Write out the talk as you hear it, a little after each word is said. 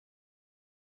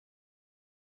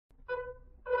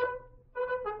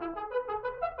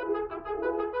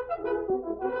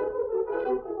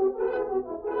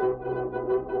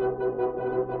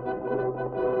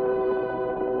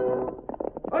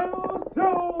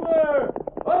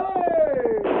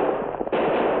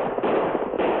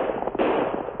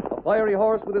fiery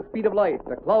horse with a speed of light,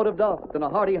 a cloud of dust, and a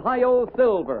hearty hi-yo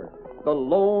Silver, the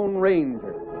Lone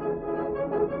Ranger.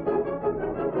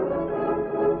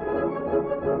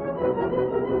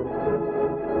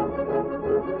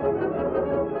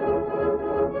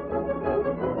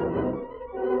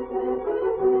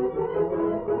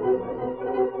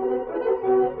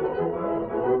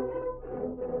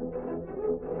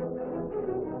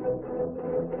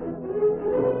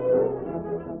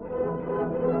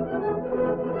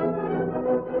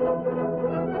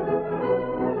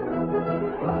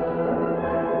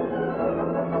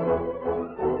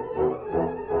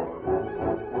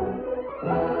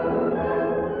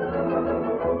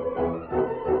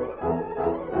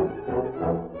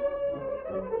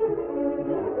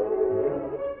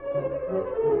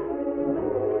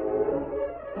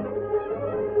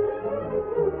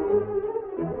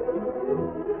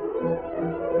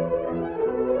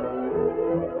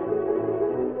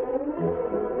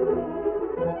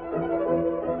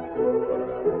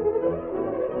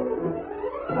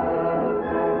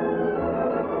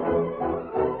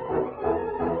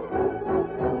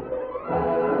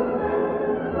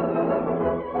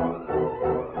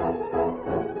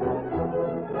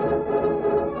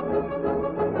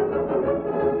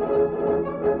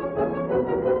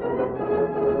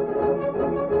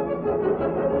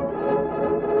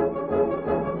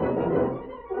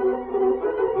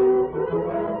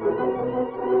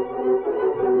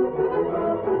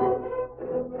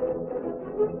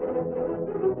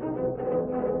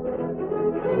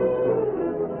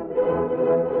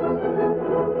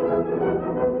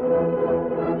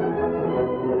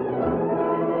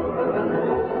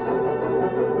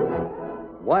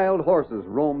 Wild horses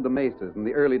roamed the mesas in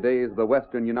the early days of the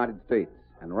western United States,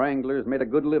 and wranglers made a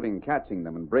good living catching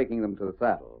them and breaking them to the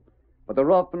saddle. But the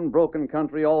rough and broken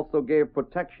country also gave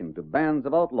protection to bands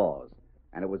of outlaws,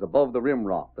 and it was above the Rim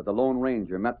Rock that the Lone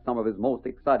Ranger met some of his most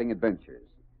exciting adventures.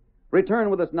 Return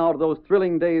with us now to those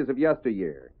thrilling days of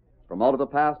yesteryear. From out of the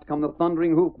past come the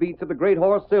thundering hoofbeats of the great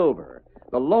horse Silver.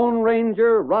 The Lone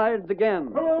Ranger rides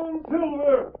again. Come on,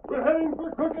 Silver! We're heading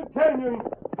for Crooked Canyon.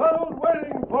 Tunnel's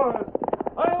waiting for us.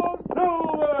 Hi-yo,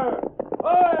 Silver!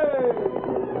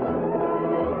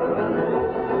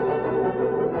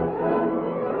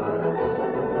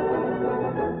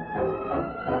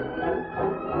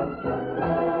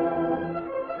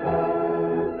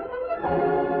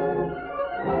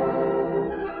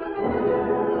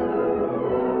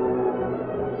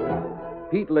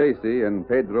 Pete Lacey and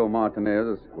Pedro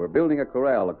Martinez were building a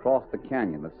corral across the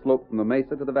canyon that sloped from the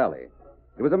mesa to the valley.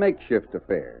 It was a makeshift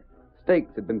affair.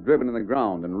 Stakes had been driven in the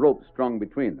ground and ropes strung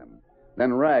between them.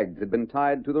 Then rags had been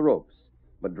tied to the ropes.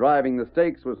 But driving the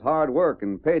stakes was hard work,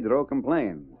 and Pedro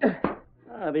complained.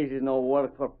 This is no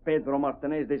work for Pedro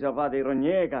Martinez de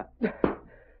Salvador-Ronega.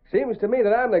 Seems to me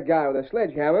that I'm the guy with the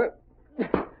sledgehammer.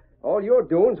 All you're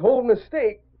doing's holding the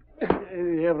stake.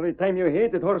 Every time you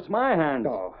hit, it hurts my hands.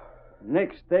 Oh.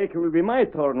 Next stake will be my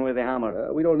turn with the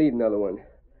hammer. We don't need another one.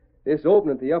 This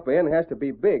opening at the upper end has to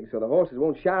be big so the horses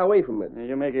won't shy away from it.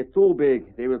 You make it too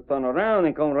big. They will turn around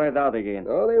and come right out again.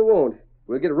 No, they won't.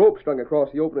 We'll get a rope strung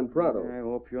across the opening pronto. I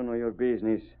hope you know your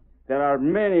business. There are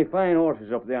many fine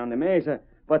horses up there on the mesa,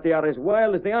 but they are as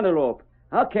wild as the antelope.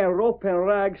 How can rope and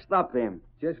rag stop them?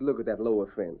 Just look at that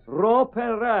lower fence. Rope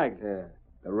and rag? Yeah.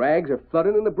 The rags are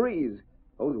flooding in the breeze.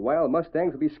 Those wild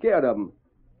Mustangs will be scared of them.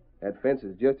 That fence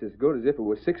is just as good as if it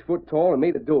was 6 foot tall and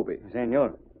made adobe.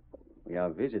 Senor, we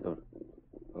have visitors.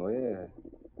 Oh, yeah.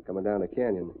 Coming down the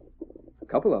canyon. A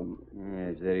couple of them.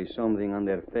 Yes, there is something on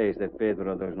their face that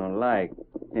Pedro does not like.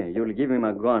 You'll give him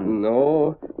a gun.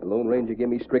 No. The Lone Ranger gave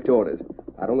me strict orders.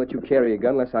 I don't let you carry a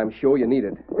gun unless I'm sure you need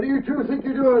it. What do you two think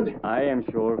you're doing? I am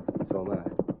sure. So am I.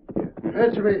 Here.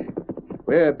 Answer me.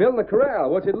 We're building a corral.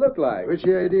 What's it look like? What's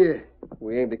the idea?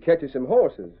 We aim to catch us some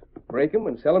horses, break them,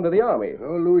 and sell them to the army.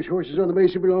 All those horses on the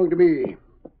mesa belong to me.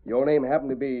 Your name happen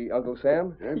to be Uncle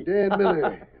Sam? I'm Dan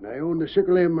Miller, and I own the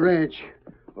Sickle M Ranch.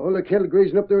 All the cattle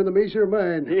grazing up there in the mesa are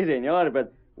mine. Si, senor,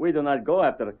 but we do not go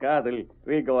after cattle.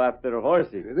 We go after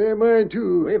horses. They're mine,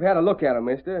 too. We've had a look at them,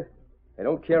 mister. They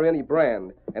don't carry any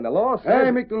brand. And the law says...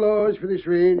 I make the laws for this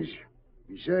range.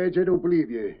 Besides, I don't believe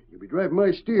you. You'll be driving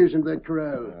my steers into that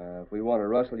corral. If we want to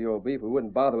rustle your beef, we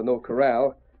wouldn't bother with no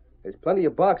corral. There's plenty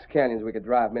of box canyons we could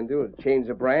drive them into to change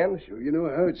the brand. So you know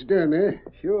how it's done, eh?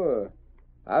 Sure.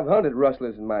 I've hunted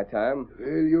rustlers in my time.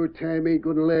 Well, your time ain't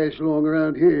going to last long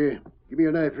around here. Give me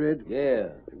your knife, Red. Yeah.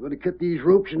 I'm going to cut these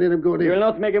ropes, and then I'm going to... You will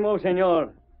not make a move,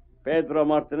 senor. Pedro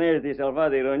Martinez de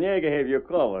Salvador-Ronega have you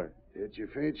covered. That's your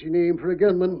fancy name for a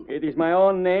gunman. It is my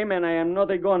own name, and I am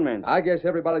not a gunman. I guess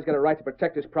everybody's got a right to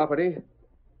protect his property.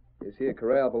 This here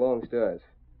corral belongs to us.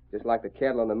 just like the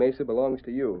cattle on the mesa belongs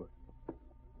to you.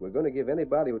 We're going to give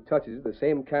anybody who touches it the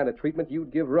same kind of treatment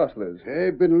you'd give rustlers.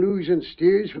 I've been losing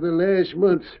steers for the last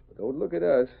month. Don't look at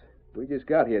us. We just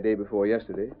got here day before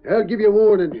yesterday. I'll give you a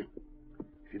warning.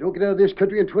 If you don't get out of this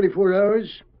country in 24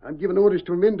 hours, I'm giving orders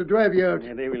to men to drive you out.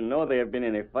 Yeah, they will know they have been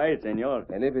in a fight, senor.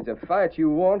 And if it's a fight you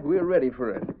want, we're ready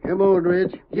for it. Come on,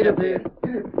 Red. Get up there.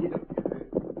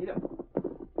 Get up.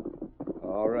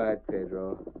 All right,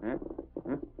 Pedro. Huh?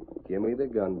 Give me the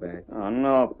gun back. Oh,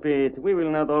 no, Pete. We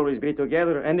will not always be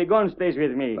together, and the gun stays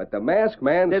with me. But the masked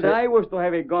man That said... I was to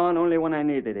have a gun only when I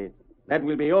needed it. That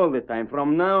will be all the time,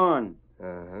 from now on.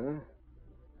 Uh-huh.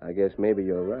 I guess maybe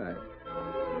you're right.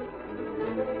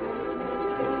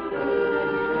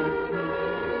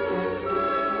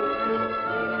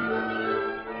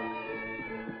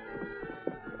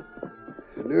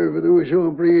 The nerve of those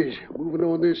hombres moving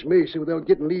on this mesa without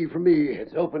getting leave from me.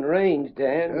 It's open range,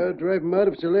 Dan. I'll drive them out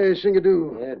if it's the last thing I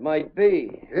do. Yeah, it might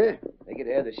be. Eh? They could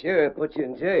have the sheriff put you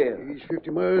in jail. He's 50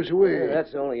 miles away. Yeah,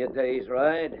 that's only a day's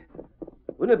ride.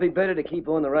 Wouldn't it be better to keep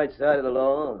on the right side of the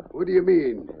law? What do you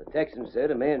mean? The Texan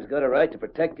said a man's got a right to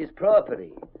protect his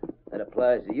property. That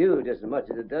applies to you just as much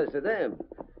as it does to them.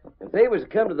 If they was to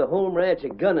come to the home ranch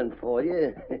a-gunning for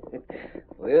you,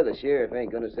 well, the sheriff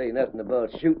ain't going to say nothing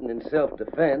about shooting in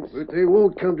self-defense. But they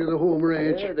won't come to the home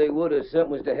ranch. Yeah, they would if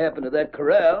something was to happen to that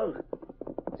corral.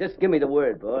 Just give me the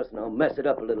word, boss, and I'll mess it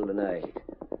up a little tonight.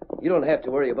 You don't have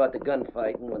to worry about the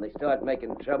gunfighting. When they start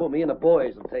making trouble, me and the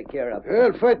boys will take care of it.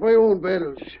 I'll fight my own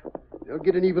battles. They'll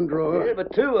get an even draw. Yeah,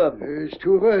 but two of them. There's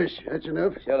two of us. That's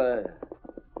enough. Shall I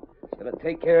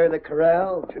take care of the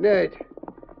corral? Tonight.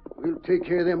 We'll take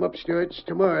care of them upstarts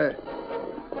tomorrow.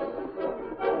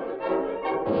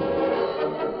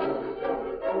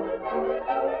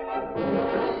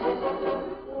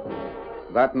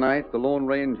 That night, the Lone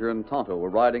Ranger and Tonto were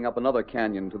riding up another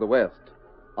canyon to the west.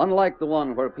 Unlike the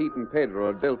one where Pete and Pedro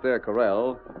had built their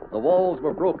corral, the walls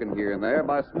were broken here and there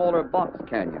by smaller box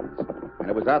canyons, and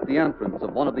it was at the entrance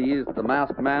of one of these that the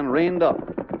masked man reined up.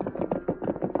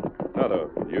 Tonto,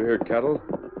 you hear cattle?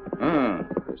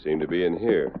 They seem to be in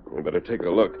here. We better take a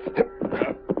look.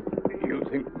 You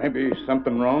think maybe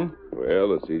something wrong?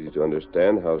 Well, it's easy to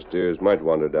understand how steers might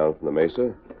wander down from the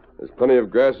mesa. There's plenty of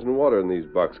grass and water in these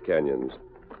box canyons.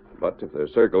 But if they're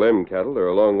Circle M cattle, they're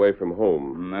a long way from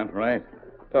home. That's right.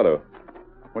 Tonto,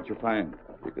 What you find?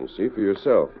 you can see for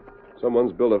yourself.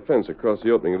 Someone's built a fence across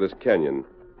the opening of this canyon.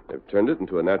 They've turned it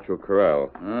into a natural corral.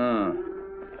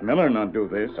 Miller not do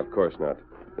this. Of course not.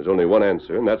 There's only one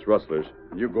answer, and that's rustlers.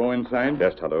 You go inside?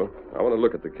 Yes, Tonto. I want to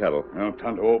look at the cattle. Now,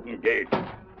 Tonto, open gate.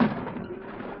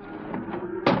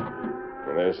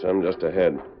 And there's some just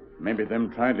ahead. Maybe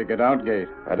them tried to get out gate.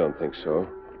 I don't think so.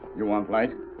 You want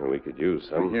light? Well, we could use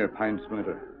some. Here, pine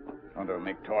splinter. Tonto,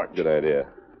 make torch. Good idea.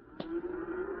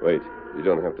 Wait, you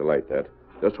don't have to light that.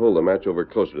 Just hold the match over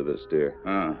closer to this steer.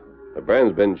 The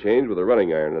brand's been changed with a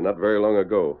running iron, and not very long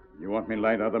ago. You want me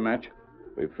light other match?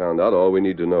 We've found out all we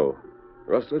need to know.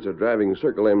 Rustlers are driving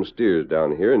Circle M steers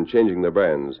down here and changing the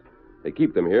brands. They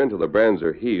keep them here until the brands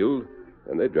are healed,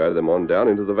 and they drive them on down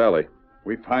into the valley.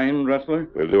 We find Rustler?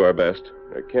 We'll do our best.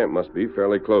 Their camp must be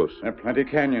fairly close. There are plenty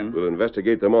canyon. We'll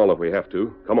investigate them all if we have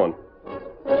to. Come on.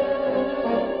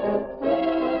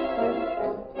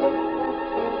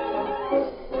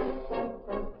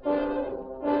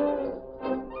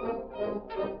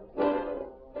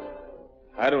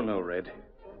 I don't know, Red.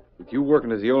 With you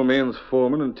working as the old man's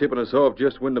foreman and tipping us off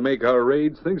just when to make our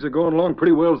raids, things are going along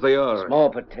pretty well as they are. Small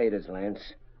potatoes,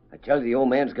 Lance. I tell you, the old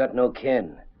man's got no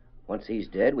kin. Once he's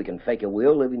dead, we can fake a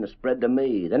will, leaving the spread to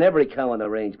me. Then every cow on the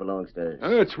range belongs to us.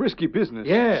 It's risky business.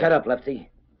 Shut up, Lefty.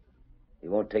 You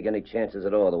won't take any chances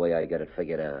at all the way I got it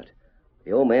figured out.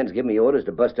 The old man's given me orders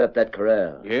to bust up that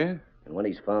corral. Yeah? And when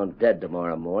he's found dead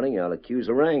tomorrow morning, I'll accuse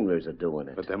the wranglers of doing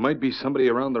it. But there might be somebody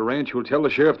around the ranch who'll tell the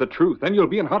sheriff the truth. Then you'll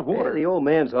be in hot Yeah, water. the old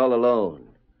man's all alone.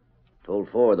 Told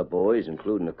 4 of the boys,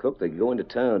 including the cook, they'd go into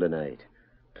town tonight.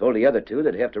 Told the other 2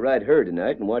 they'd have to ride herd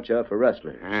tonight and watch out for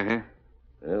rustlers. Uh-huh.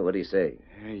 Well, what do you say?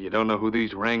 You don't know who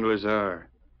these wranglers are.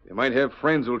 They might have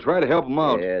friends who'll try to help them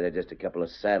out. Yeah, they're just a couple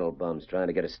of saddle bums trying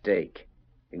to get a stake.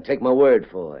 You can take my word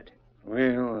for it.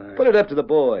 Well, Put it up to the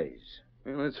boys.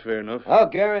 that's fair enough. I'll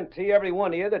guarantee every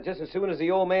one of you that just as soon as the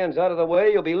old man's out of the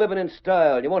way, you'll be living in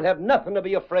style. You won't have nothing to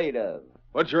be afraid of.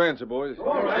 What's your answer, boys?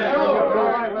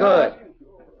 Good.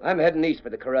 I'm heading east for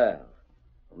the corral.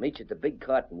 I'll meet you at the big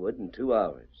cottonwood in 2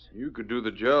 hours. You could do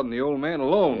the job and the old man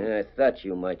alone. Yeah, I thought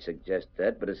you might suggest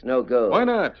that, but it's no go. Why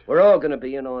not? We're all going to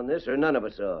be in on this, or none of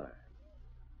us are.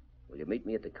 Will you meet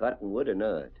me at the cottonwood or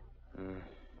not?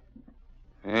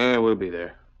 Yeah, we'll be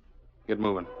there. Get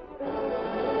moving.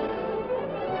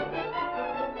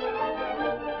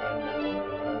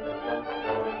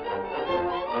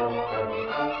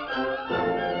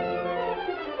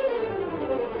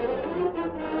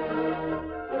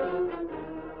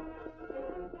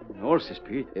 horses,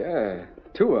 Pete. Yeah,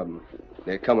 2 of them.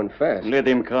 They're coming fast. Let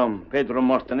him come. Pedro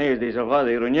Martinez de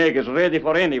Salvador Iruñega's is ready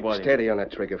for anybody. Steady on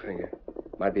that trigger finger.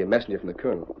 Might be a messenger from the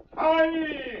colonel.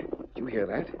 Aye! Did you hear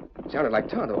that? Sounded like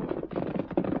Tonto.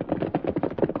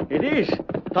 It is.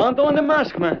 Tonto and the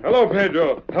masked man. Hello,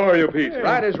 Pedro. How are you, Pete?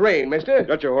 Right as rain, mister.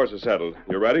 Got your horses saddled.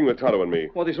 You're riding with Tonto and me.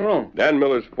 What is wrong? Dan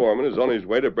Miller's foreman is on his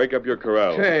way to break up your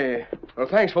corral. Hey, well,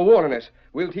 thanks for warning us.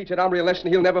 We'll teach that hombre a lesson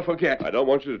he'll never forget. I don't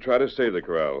want you to try to save the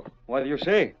corral. What do you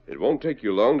say? It won't take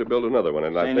you long to build another one,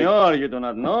 and I think... Senor, you do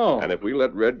not know. And if we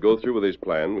let Red go through with his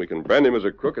plan, we can brand him as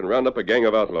a crook and round up a gang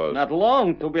of outlaws. Not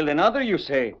long to build another, you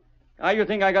say? How you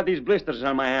think I got these blisters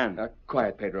on my hand?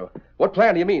 Quiet, Pedro. What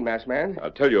plan do you mean, masked man?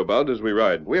 I'll tell you about it as we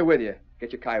ride. We're with you.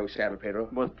 Get your coyote saddled, Pedro.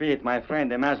 But, Pete, my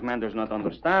friend, the masked man does not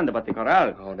understand about the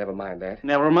corral. Oh, never mind that.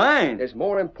 Never mind. There's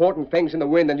more important things in the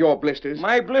wind than your blisters.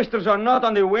 My blisters are not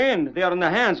on the wind. They are in the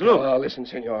hands. Look. Oh, listen,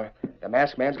 senor. The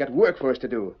masked man's got work for us to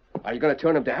do. Are you going to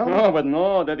turn him down? No, but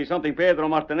no. That is something Pedro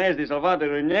Martinez de Salvador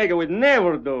Iruñega would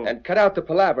never do. And cut out the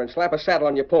palaver and slap a saddle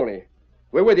on your pony.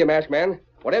 We're with you, masked man.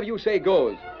 Whatever you say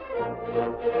goes.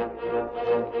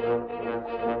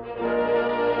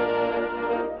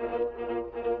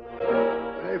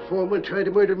 Foreman tried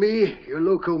to murder me. You're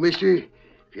loco, mister.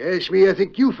 If you ask me, I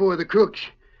think you four are the crooks.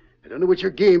 I don't know what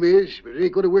your game is, but it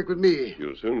ain't going to work with me.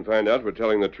 You'll soon find out we're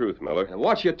telling the truth, Miller. And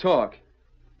watch your talk.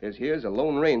 Here's a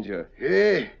Lone Ranger.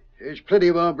 Yeah, there's plenty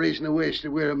of hombres in the West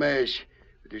that wear a mask.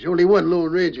 But there's only one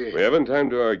Lone Ranger. We haven't time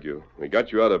to argue. We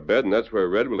got you out of bed, and that's where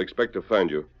Red will expect to find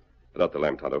you. Put out the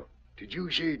lamp, Tonto. Did you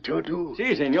say Tonto?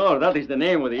 Si, senor. That is the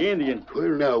name of the Indian. Well,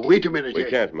 now, wait a minute. We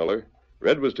can't, Miller.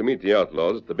 Red was to meet the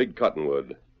outlaws at the Big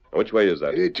Cottonwood. Now, which way is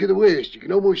that? To the west. You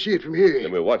can almost see it from here.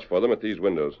 Then we'll watch for them at these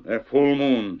windows. They're full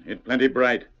moon. It's plenty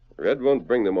bright. Red won't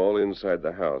bring them all inside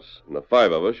the house, and the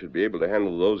 5 of us should be able to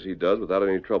handle those he does without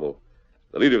any trouble.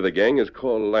 The leader of the gang is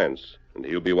called Lance, and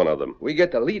he'll be one of them. We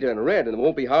get the leader in Red, and it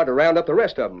won't be hard to round up the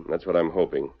rest of them. That's what I'm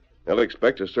hoping. They'll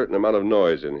expect a certain amount of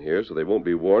noise in here, so they won't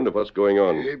be warned of what's going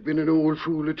on. I've been an old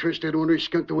fool to trust that owner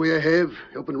skunk the way I have,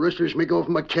 helping rustlers make off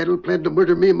my cattle, planning to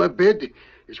murder me in my bed.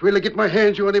 It's well to get my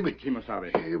hands on him.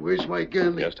 Kimasabi. Where's my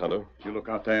gun? Yes, Tonto? You look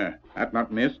out there. That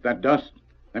not mist, that dust.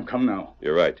 Then come now.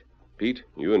 You're right. Pete,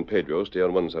 you and Pedro stay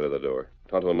on one side of the door.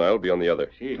 Tonto and I'll be on the other.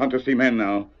 Want to see men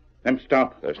now. Them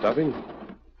stop. They're stopping?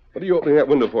 What are you opening that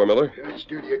window for, Miller? It's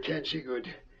dirty. I can't see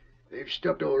good. They've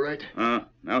stopped all right.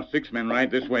 Now 6 men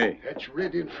ride this way. That's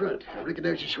Red in front. I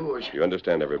recognize his horse. You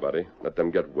understand, everybody. Let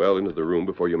them get well into the room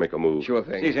before you make a move. Sure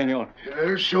thing. Si, senor.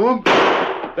 There's some.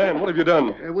 Dan, what have you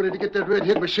done? I wanted to get that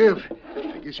redhead myself.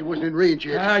 I guess he wasn't in range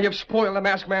yet. You've spoiled the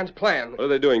masked man's plan. What are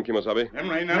they doing, Kimasabi? Them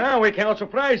right now. Now we cannot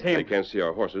surprise They him. can't see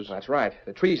our horses, That's right.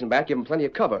 The trees in back give them plenty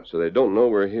of cover. so they don't know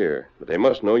we're here. But they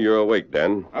must know you're awake,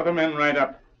 Dan. Other men ride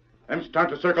up. Them start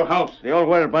to circle house. They all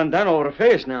wear a bandana over the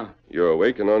face now. You're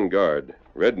awake and on guard.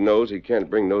 Red knows he can't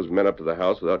bring those men up to the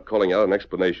house without calling out an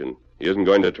explanation. He isn't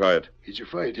going to try it. It's a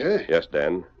fight, huh? Yes,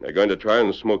 Dan. They're going to try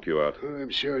and smoke you out. Oh,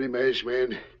 I'm sorry, masked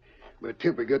man. My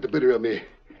temper got the better of me.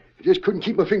 I just couldn't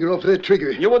keep my finger off that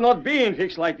trigger. You would not be in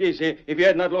fix like this if you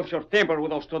had not lost your temper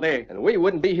with us today. And we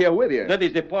wouldn't be here with you. That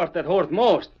is the part that hurts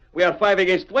most. We are 5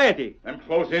 against 20. Them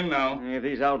close in now. If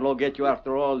these outlaws get you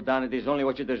after all, Dan, it is only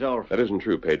what you deserve. That isn't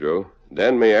true, Pedro.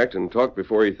 Dan may act and talk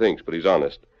before he thinks, but he's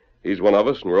honest. He's one of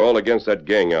us, and we're all against that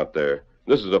gang out there.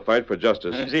 This is a fight for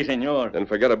justice. Si, senor. Then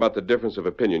forget about the difference of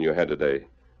opinion you had today.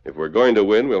 If we're going to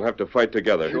win, we'll have to fight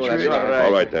together. Sure, that's right.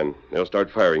 All right, then. They'll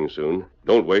start firing soon.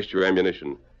 Don't waste your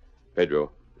ammunition.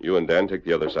 Pedro, you and Dan take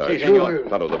the other side. Si, senor.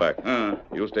 Tonto, the back.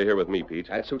 You'll stay here with me, Pete.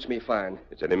 That suits me fine.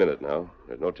 It's any minute now.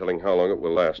 There's no telling how long it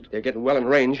will last. They're getting well in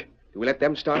range. Do we let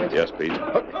them start it? Yes, Pete.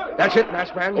 That's it,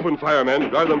 masked man. Open fire, men.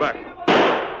 Drive them back.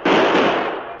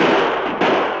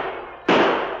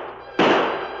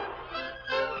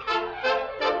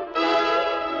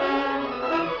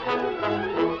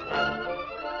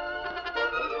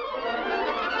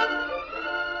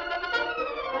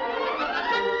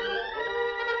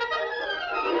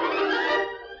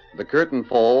 The curtain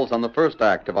falls on the first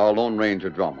act of our Lone Ranger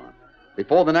drama.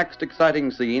 Before the next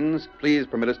exciting scenes, please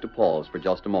permit us to pause for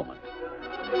just a moment.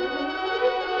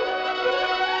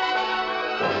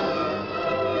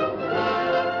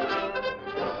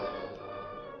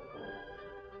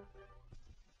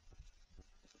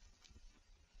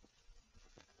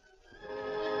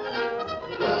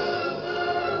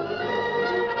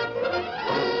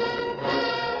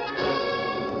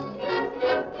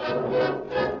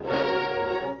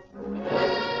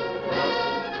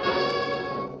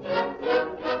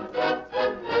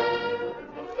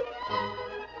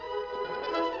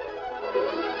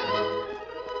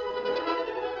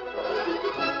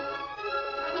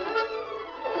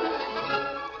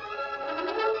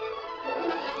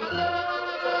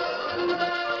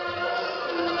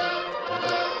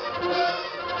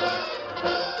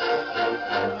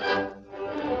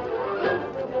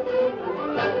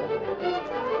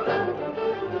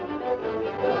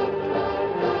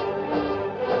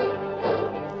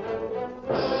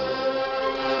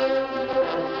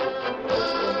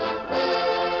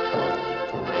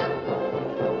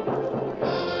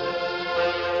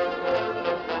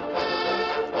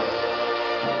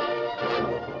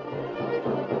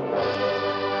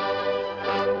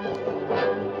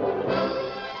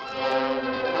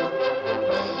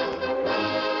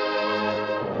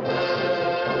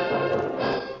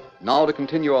 Now to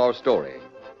continue our story.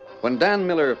 When Dan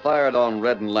Miller fired on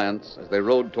Red and Lance as they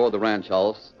rode toward the ranch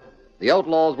house, the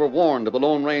outlaws were warned of the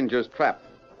Lone Ranger's trap.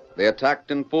 They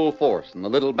attacked in full force, and the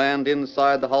little band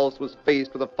inside the house was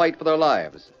faced with a fight for their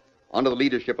lives. Under the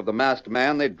leadership of the masked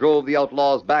man, they drove the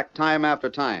outlaws back time after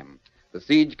time. The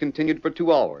siege continued for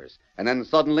 2 hours, and then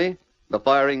suddenly, the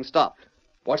firing stopped.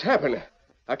 What's happened?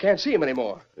 I can't see him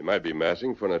anymore. They might be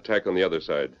massing for an attack on the other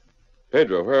side.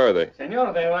 Pedro, where are they?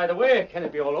 Senor, they're right away. Can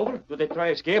it be all over? Do they try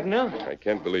escape now? I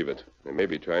can't believe it. They may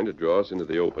be trying to draw us into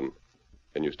the open.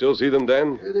 Can you still see them,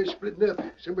 Dan? They're splitting up.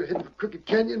 Some are heading for Crooked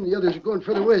Canyon, and the others are going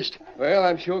further west. Well,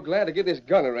 I'm sure glad to get this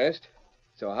gun a rest.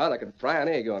 So hot I could fry an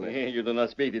egg on it. You do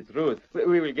not speak the truth.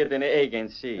 We will get an egg and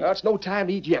see. It's no time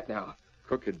to eat yet now.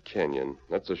 Crooked Canyon.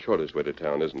 That's the shortest way to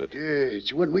town, isn't it? Yeah, it's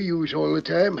the one we use all the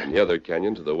time. And the other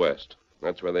canyon to the west.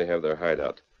 That's where they have their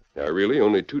hideout. There are really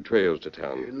only 2 trails to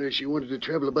town. Unless you wanted to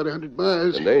travel about 100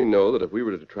 miles. And they know that if we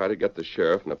were to try to get the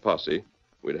sheriff and a posse,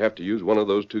 we'd have to use one of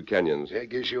those 2 canyons. I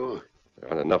guess so. There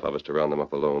aren't enough of us to round them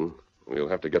up alone. We'll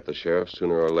have to get the sheriff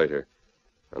sooner or later.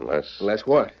 Unless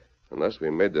what? Unless we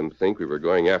made them think we were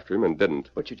going after him and didn't.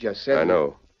 What you just said. I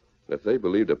know. If they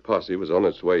believed a posse was on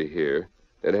its way here,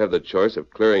 they'd have the choice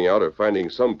of clearing out or finding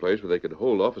some place where they could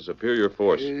hold off a superior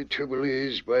force. The trouble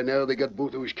is, by now they got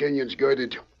both those canyons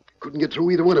guarded. Couldn't get through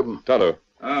either one of them. Tonto,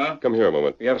 come here a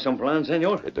moment. You have some plans,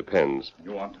 senor? It depends.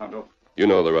 You want Tonto? You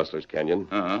know the Rustler's Canyon.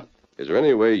 Uh-huh. Is there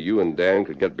any way you and Dan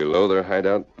could get below their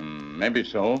hideout? Maybe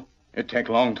so. It take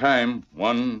long time.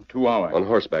 1, 2 hour. On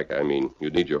horseback, I mean.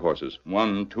 You'd need your horses.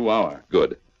 1, 2 hour.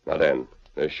 Good. Now, Dan,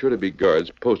 there's sure to be guards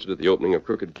posted at the opening of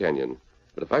Crooked Canyon.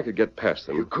 But if I could get past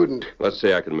them... You couldn't. Let's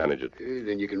say I can manage it.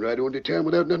 Then you can ride on to town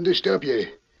without nothing to stop you.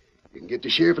 You can get the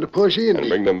sheriff and the posse and... And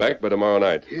bring them back by tomorrow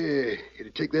night. Yeah,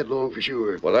 it'd take that long for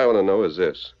sure. What I want to know is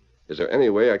this. Is there any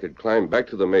way I could climb back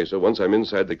to the mesa once I'm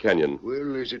inside the canyon?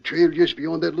 Well, there's a trail just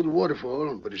beyond that little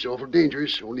waterfall, but it's awful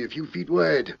dangerous, only a few feet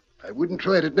wide. I wouldn't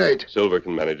try it at night. Silver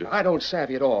can manage it. I don't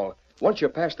savvy at all. Once you're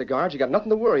past the guards, you got nothing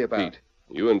to worry about. Pete,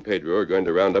 you and Pedro are going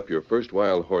to round up your first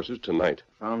wild horses tonight.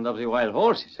 Round up the wild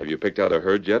horses. Have you picked out a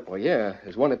herd yet? Well, yeah.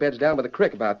 There's one that beds down by the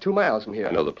creek about 2 miles from here.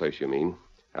 I know the place you mean.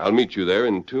 I'll meet you there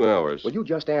in 2 hours. Will you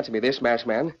just answer me this, masked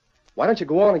man? Why don't you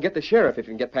go on and get the sheriff if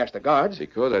you can get past the guards?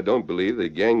 Because I don't believe the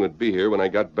gang would be here when I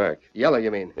got back. Yellow,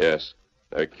 you mean? Yes.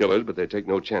 They're killers, but they take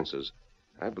no chances.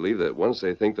 I believe that once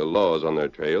they think the law is on their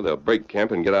trail, they'll break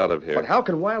camp and get out of here. But how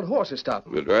can wild horses stop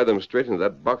them? We'll drive them straight into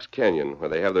that box canyon where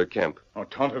they have their camp. Oh,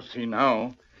 Tonto, see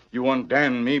now. You want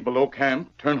Dan and me below camp,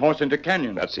 turn horse into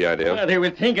canyon. That's the idea. They were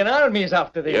thinking armies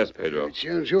after this. Yes, Pedro. It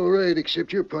sounds all right,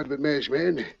 except your part of it, masked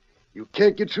man. You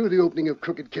can't get through the opening of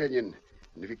Crooked Canyon.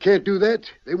 And if you can't do that,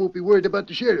 they won't be worried about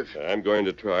the sheriff. I'm going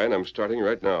to try, and I'm starting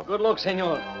right now. Good luck,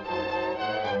 senor.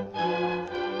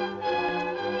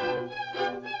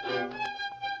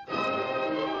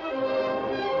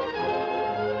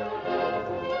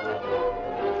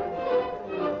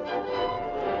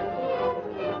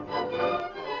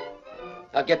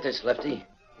 I'll get this, Lefty.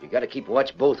 You gotta keep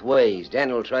watch both ways.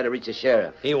 Dan will try to reach the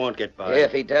sheriff. He won't get by.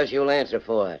 If he does, you'll answer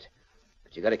for it.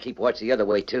 But you gotta keep watch the other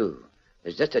way, too.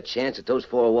 There's just a chance that those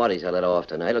 4 waddies I let off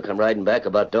tonight will come riding back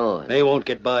about dawn. They won't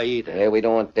get by either. Yeah, we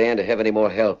don't want Dan to have any more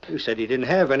help. You said he didn't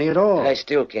have any at all. I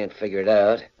still can't figure it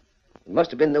out. It must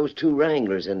have been those 2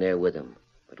 wranglers in there with him.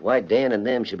 But why Dan and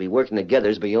them should be working together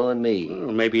is beyond me.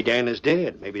 Well, maybe Dan is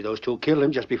dead. Maybe those 2 killed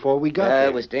him just before we got there.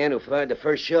 It was Dan who fired the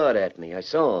first shot at me. I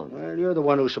saw him. Well, you're the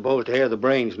one who's supposed to have the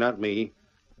brains, not me.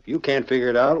 If you can't figure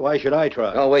it out, why should I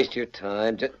try? Don't waste your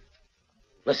time. Just...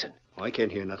 Listen. I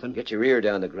can't hear nothing. Get your ear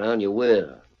down the ground, you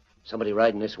will. Somebody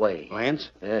riding this way.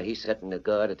 Lance? Yeah, he's setting the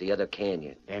guard at the other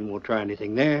canyon. Dan won't try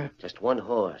anything there. Just 1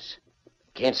 horse.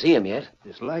 Can't see him yet.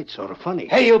 This light's sort of funny.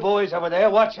 Hey, you boys over there,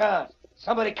 watch out.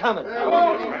 Somebody coming.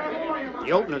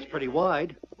 The opening's pretty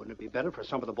wide. Wouldn't it be better for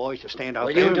some of the boys to stand out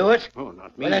Will there? you do it? Oh,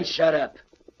 not me. Well, then shut up.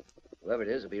 Whoever it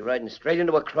is will be riding straight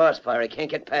into a crossfire he can't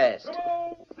get past.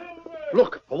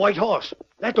 Look, a white horse.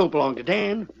 That don't belong to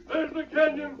Dan. There's the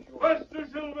canyon, west of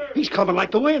Silver. He's coming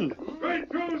like the wind. Straight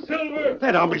through Silver.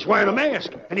 That hombre's wearing a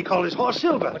mask, and he called his horse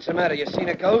Silver. What's the matter? You seen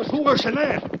a ghost? Worse than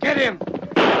that. Get him!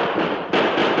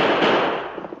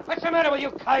 What's the matter with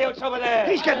you coyotes over there?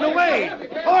 He's getting away.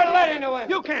 Or let into him.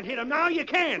 You can't hit him now. You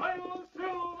can't.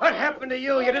 What happened to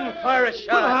you? You didn't fire a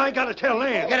shot. Well, I gotta tell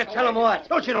Lance. You gotta tell him what?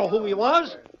 Don't you know who he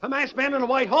was? A masked man on a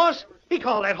white horse? He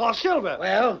called that horse Silver.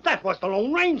 Well? That was the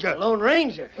Lone Ranger. The Lone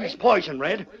Ranger? He's poison,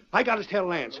 Red. I gotta tell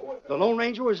Lance. The Lone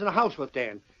Ranger was in the house with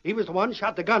Dan. He was the one who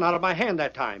shot the gun out of my hand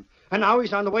that time. And now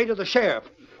he's on the way to the sheriff.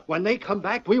 When they come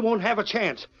back, we won't have a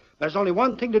chance. There's only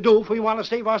one thing to do if we want to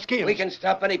save our skins. We can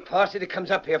stop any posse that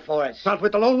comes up here for us. Not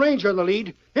with the Lone Ranger in the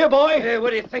lead. Here, boy. Hey, where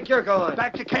do you think you're going?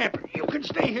 Back to camp. You can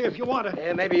stay here if you want to.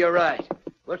 Yeah, maybe you're right.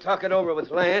 We'll talk it over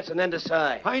with Lance and then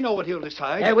decide. I know what he'll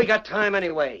decide. Yeah, we got time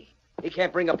anyway. He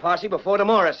can't bring a posse before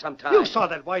tomorrow sometime. You saw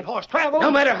that white horse travel. No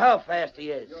matter how fast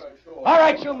he is. All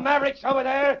right, you mavericks over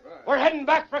there. We're heading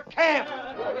back for camp.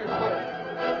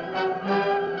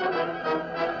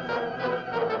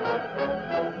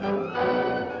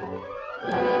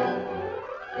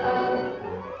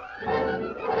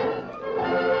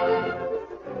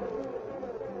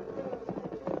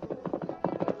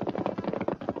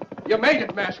 You made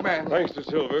it, Masked Man. Thanks to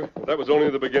Silver. But that was only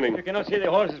the beginning. You cannot see the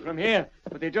horses from here,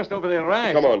 but they're just over the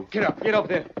rise. Come on. Get up. Get up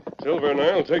there. Silver and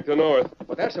I'll take the north.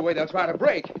 Well, that's the way they'll try to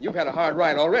break. You've had a hard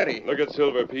ride already. Look at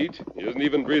Silver, Pete. He isn't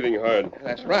even breathing hard.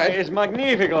 That's right. It's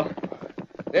magnifico.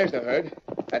 There's the herd.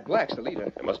 That black's the leader.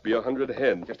 There must be 100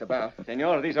 head. Just about.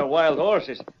 Senor, these are wild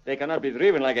horses. They cannot be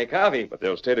driven like a covey. But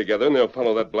they'll stay together and they'll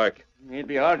follow that black. It'd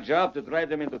be a hard job to drive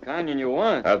them into canyon you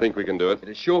want. I think we can do it.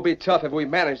 It'd sure be tough if we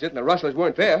managed it and the rustlers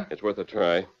weren't there. It's worth a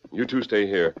try. You two stay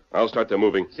here. I'll start them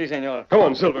moving. Si, senor. Come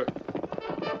on, Silver.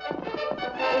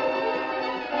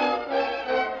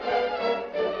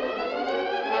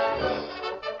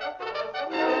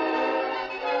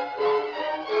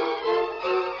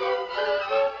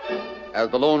 As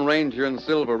the Lone Ranger and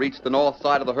Silver reached the north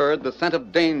side of the herd, the scent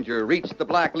of danger reached the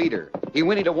black leader. He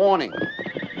whinnied a warning.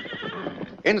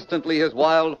 Instantly, his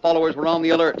wild followers were on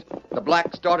the alert. The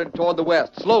black started toward the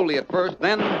west, slowly at first,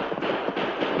 then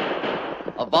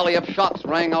a volley of shots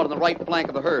rang out on the right flank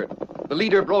of the herd. The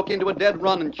leader broke into a dead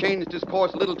run and changed his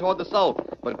course a little toward the south,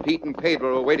 but Pete and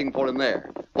Pedro were waiting for him there.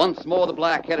 Once more, the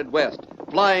black headed west,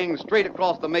 flying straight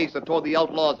across the mesa toward the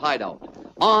outlaws' hideout.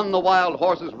 On the wild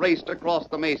horses raced across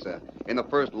the mesa. In the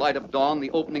first light of dawn,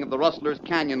 the opening of the Rustlers'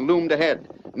 Canyon loomed ahead.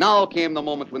 Now came the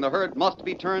moment when the herd must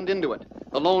be turned into it.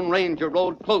 The Lone Ranger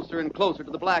rode closer and closer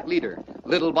to the black leader.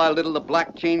 Little by little, the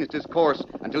black changed his course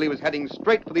until he was heading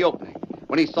straight for the opening.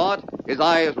 When he saw it, his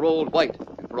eyes rolled white,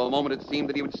 and for a moment it seemed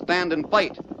that he would stand and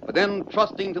fight. But then,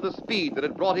 trusting to the speed that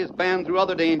had brought his band through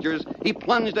other dangers, he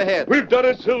plunged ahead. We've done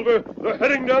it, Silver. They're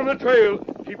heading down the trail.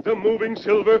 Keep them moving,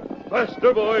 Silver.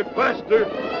 Faster, boy, faster.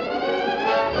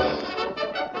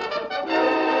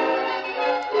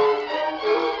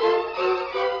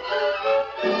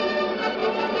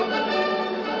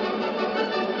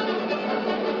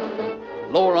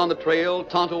 Lower on the trail,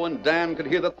 Tonto and Dan could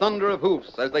hear the thunder of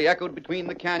hoofs as they echoed between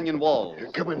the canyon walls. They're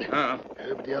coming.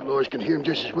 But the outlaws can hear them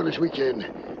just as well as we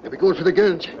can. They'll be going for the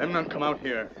guns. Them not come out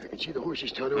here. I can see the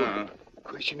horses, Tonto. The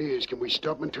question is, can we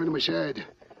stop them and turn them aside?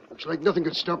 Looks like nothing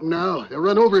could stop them now. They'll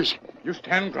run over us. You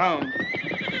stand ground.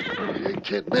 I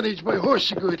can't manage my horse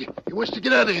so good. He wants to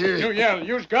get out of here. You yell.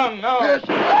 Use gun now. Yes.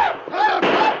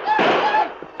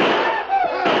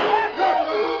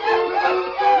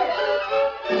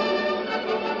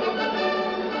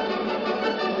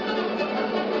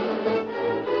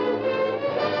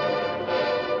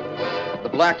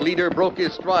 The black leader broke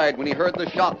his stride when he heard the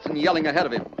shots and yelling ahead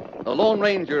of him. The Lone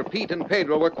Ranger, Pete, and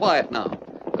Pedro were quiet now.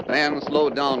 The band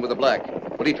slowed down with the black.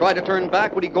 Would he try to turn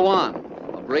back? Would he go on?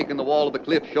 A break in the wall of the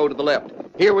cliff showed to the left.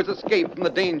 Here was escape from the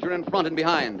danger in front and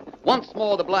behind. Once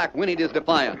more, the black whinnied his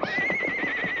defiance.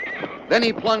 Then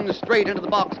he plunged straight into the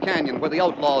box canyon where the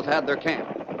outlaws had their camp.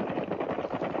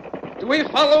 Do we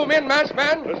follow them in, Masked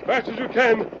Man? As fast as you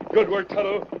can. Good work,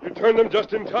 Tonto. You turned them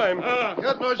just in time. The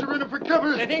outlaws are running for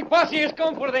cover. They think posse has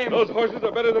come for them. Those horses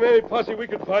are better than any posse we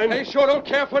could find. They sure don't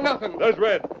care for nothing. There's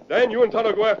Red. Dan, you and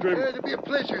Tonto go after him. It'll be a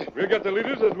pleasure. We'll get the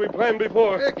leaders as we planned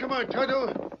before. Hey, come on,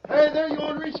 Tonto. Hey, there you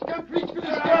ornery skunk. Reach for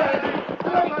the sky.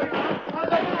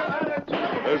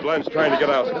 There's Lance trying to get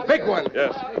out. The big one.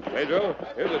 Yes. Pedro,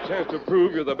 here's a chance to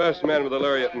prove you're the best man with a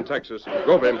lariat in Texas.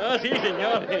 Go, Ben. Oh, si,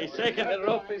 senor. Any second, the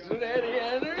rope is ready.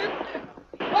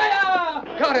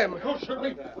 Got him. Oh, shoot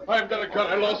me. I've got a gun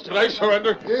I lost today.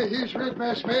 Surrender. Hey, here's Red,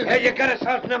 Masked Man. Hey, you got us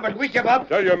outnumbered. We give up.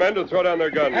 Tell your men to throw down their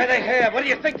guns. Hey, they have. What do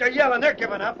you think they're yelling? They're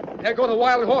giving up. There go the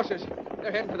wild horses.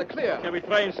 They're heading for the clear. Can we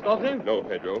try and stop them? No,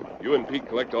 Pedro. You and Pete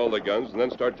collect all the guns and then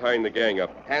start tying the gang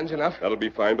up. Hands enough? That'll be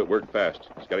fine, but work fast.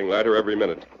 It's getting lighter every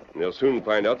minute. And they'll soon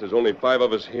find out there's only 5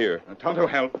 of us here. Tonto,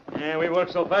 help. Yeah, we work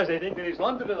so fast they think that he's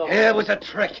lumped to the Yeah, it was a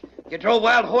trick. You drove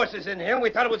wild horses in here, and we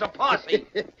thought it was a posse.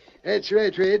 That's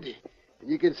right, Red. And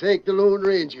you can thank the Lone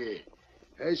Ranger.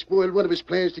 I spoiled one of his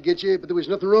plans to get you, but there was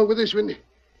nothing wrong with this one.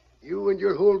 You and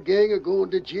your whole gang are going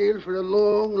to jail for a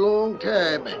long, long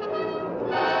time.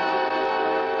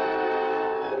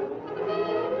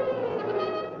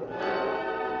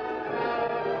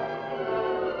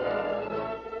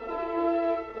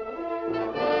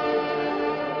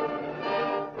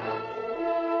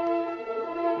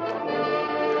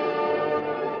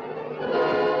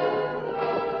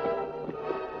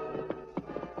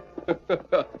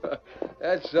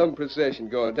 That's some procession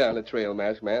going down the trail,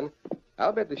 Masked Man.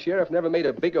 I'll bet the sheriff never made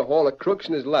a bigger haul of crooks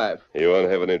in his life. You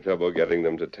won't have any trouble getting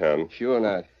them to town. Sure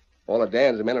not. All of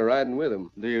Dan's men are riding with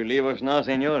him. Do you leave us now,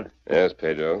 senor? Yes,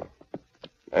 Pedro.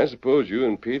 I suppose you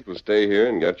and Pete will stay here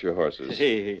and get your horses.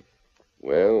 Si.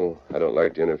 Well, I don't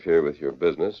like to interfere with your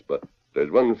business, but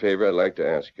there's one favor I'd like to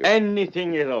ask you.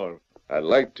 Anything at all. I'd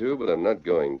like to, but I'm not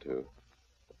going to.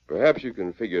 Perhaps you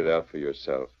can figure it out for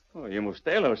yourself. Oh, you must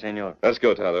tell us, senor. Let's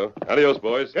go, Tonto. Adios,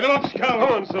 boys. Get him up, Scout. Come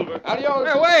on, Silver.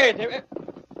 Adios. Wait.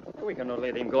 We cannot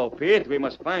let him go, Pete. We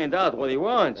must find out what he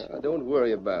wants. Don't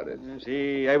worry about it.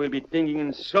 See, I will be thinking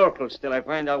in circles till I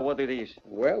find out what it is.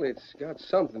 Well, it's got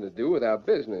something to do with our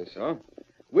business. So?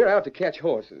 We're out to catch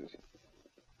horses.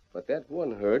 But that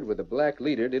one herd with the black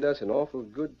leader did us an awful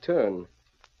good turn.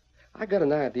 I got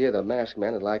an idea the Masked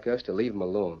Man would like us to leave him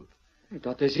alone.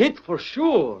 That is it for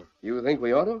sure. You think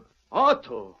we ought to?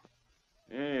 Otto.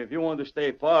 If you want to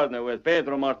stay partner with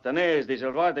Pedro Martinez de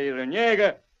Salvador y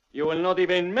Reñega, you will not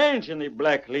even mention the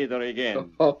black leader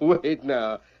again. Oh, wait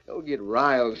now. Don't get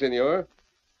riled, senor.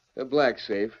 The black's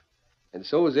safe, and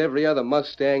so is every other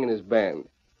Mustang in his band.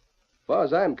 As far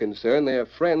as I'm concerned, they're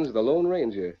friends of the Lone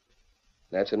Ranger.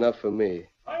 That's enough for me.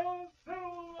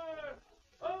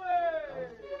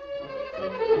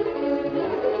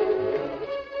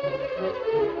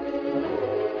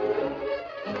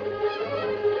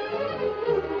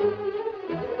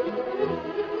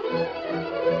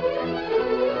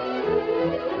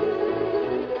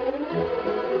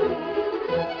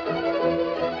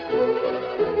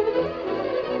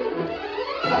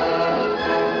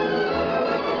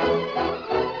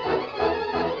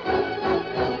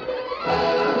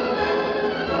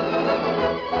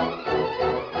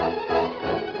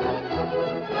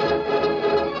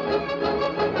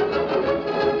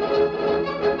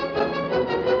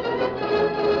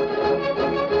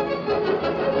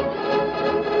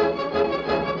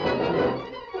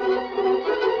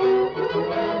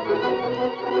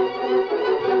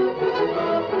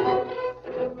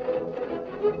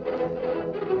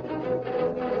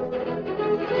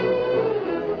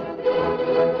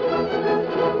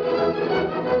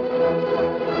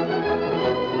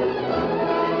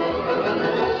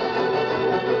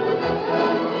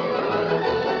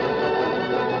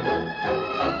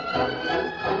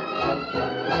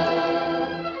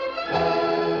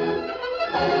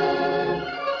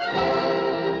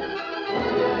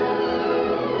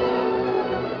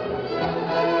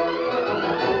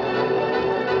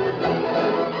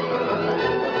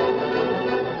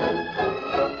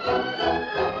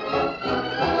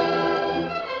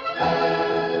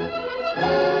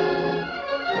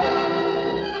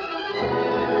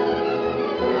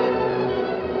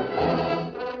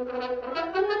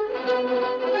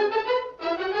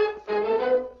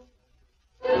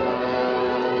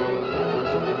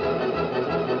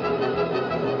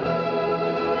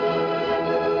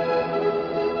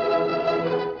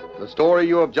 The story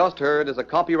you have just heard is a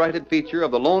copyrighted feature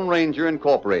of the Lone Ranger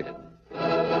Incorporated.